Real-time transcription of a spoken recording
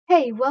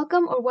Hey,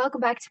 welcome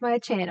back to my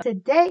channel.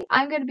 Today,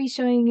 I'm going to be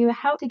showing you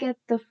how to get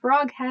the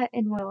frog hat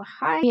in Royale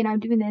High, and I'm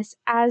doing this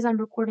as I'm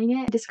recording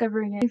it,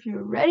 discovering it. If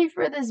you're ready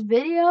for this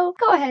video,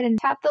 go ahead and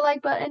tap the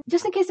like button,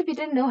 just in case if you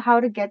didn't know how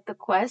to get the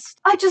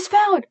quest. I just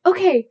found!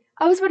 Okay,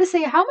 I was about to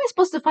say, how am I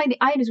supposed to find the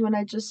items when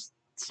I just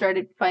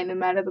started finding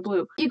them out of the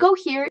blue? You go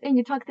here and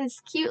you talk to this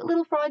cute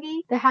little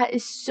froggy. The hat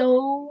is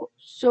so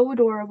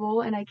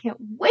adorable, and I can't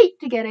wait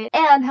to get it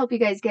and help you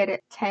guys get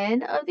it.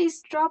 10 of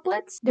these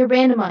droplets, they're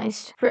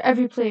randomized for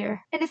every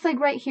player, and it's like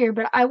right here,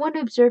 but I want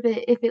to observe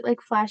it. If it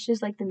like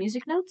flashes like the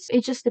music notes,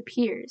 it just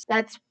appears.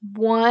 That's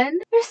one.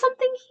 There's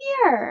something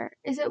here.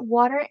 Is it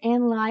water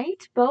and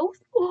light, both?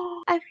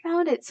 Oh, I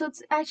found it. So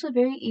it's actually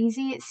very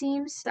easy, it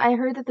seems. I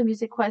heard that the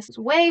music quest is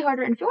way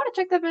harder, and if you want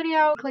to check that video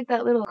out, click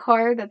that little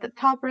card at the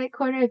top right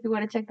corner. If you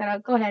want to check that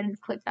out, go ahead and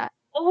click that.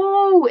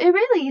 Oh, it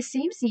really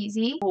seems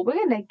easy. Well, we're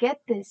gonna get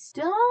this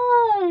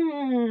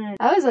done.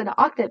 I was an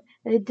octave.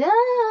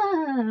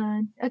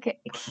 Done. Okay,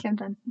 I'm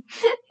done.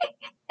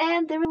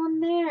 And there was one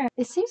there.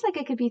 It seems like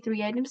it could be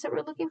 3 items that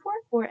we're looking for,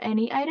 or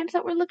any items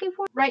that we're looking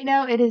for. Right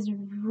now, it is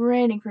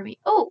raining for me.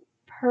 Oh,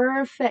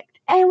 perfect.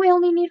 And we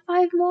only need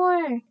 5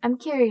 more. I'm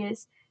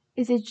curious.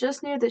 Is it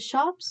just near the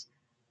shops?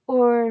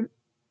 Or...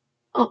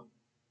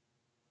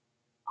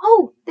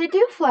 Oh, they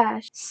do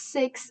flash.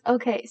 6.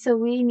 Okay, so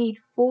we need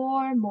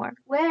 4 more.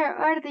 Where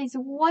are these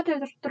water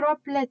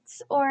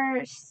droplets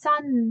or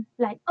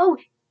sunlight? Oh,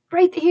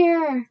 right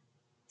here.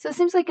 So it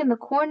seems like in the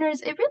corners.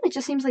 It really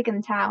just seems like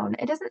in town.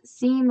 It doesn't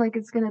seem like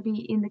it's gonna be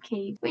in the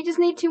cave. We just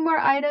need 2 more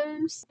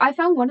items. I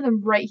found one of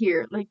them right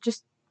here, like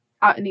just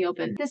out in the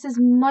open. This is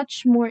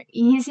much more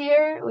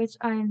easier, which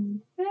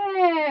I'm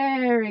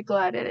very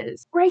glad it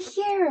is. Right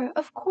here,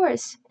 of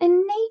course,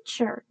 in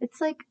nature. It's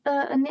like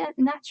a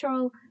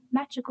natural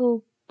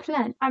magical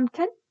plant. I'm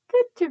tempted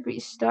to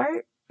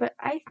restart, but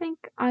I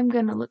think I'm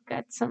gonna look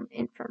at some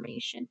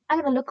information.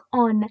 I'm gonna look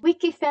on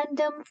Wiki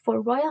Fandom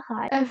for Royale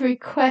High. Every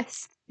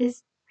quest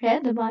is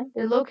randomized.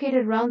 They're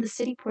located around the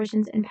city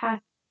portions and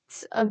paths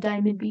of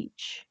Diamond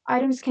Beach.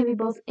 Items can be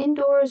both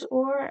indoors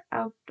or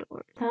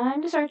outdoors.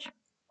 Time to search.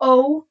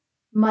 Oh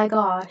my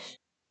gosh.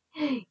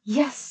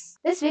 Yes!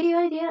 This video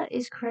idea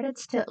is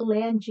credits to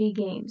LandG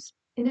Games.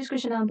 In the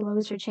description down below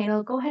is her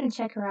channel. Go ahead and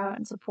check her out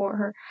and support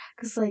her.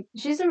 Because, like,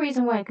 she's the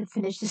reason why I could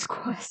finish this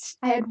quest.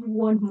 I had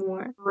one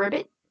more.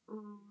 Ribbit.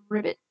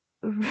 Ribbit.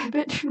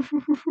 Ribbit.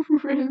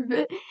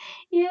 Ribbit.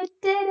 You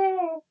did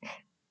it!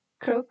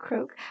 Croak,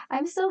 croak.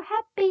 I'm so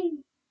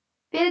happy!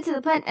 Get into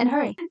the plant and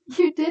hurry.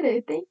 You did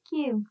it. Thank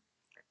you.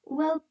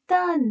 Well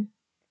done.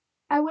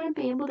 I wouldn't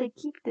be able to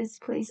keep this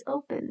place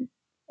open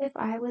if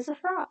I was a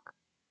frog.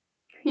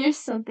 Here's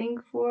something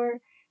for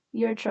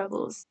your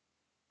troubles.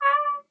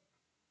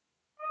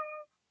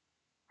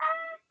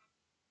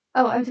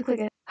 Oh, I have to click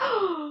it.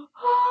 Oh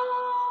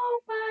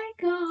my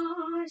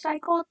gosh, I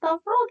got the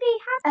froggy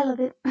hat. I love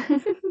it.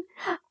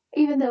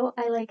 Even though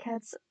I like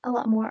hats a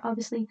lot more,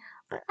 obviously,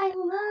 but I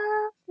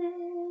love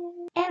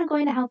it. And I'm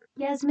going to help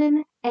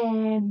Yasmin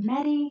and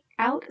Maddie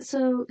out,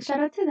 so shout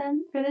out to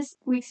them for this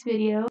week's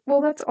video.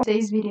 Well, that's all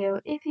today's video.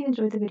 If you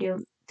enjoyed the video,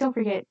 don't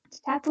forget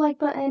to tap the like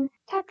button,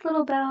 tap the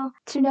little bell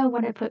to know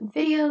when I put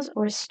videos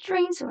or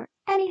streams or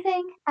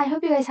anything. I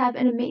hope you guys have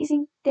an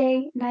amazing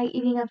day, night,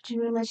 evening,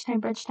 afternoon,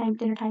 lunchtime, brunch time,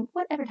 dinner time,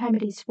 whatever time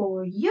it is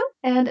for you.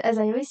 And as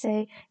I always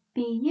say,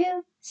 be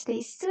you,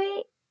 stay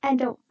sweet, and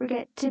don't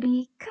forget to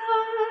be kind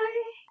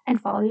and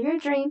follow your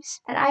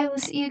dreams. And I will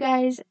see you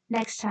guys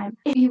next time.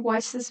 If you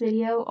watch this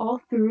video all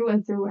through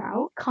and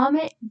throughout,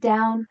 comment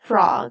down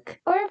frog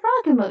or a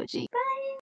frog emoji. Bye!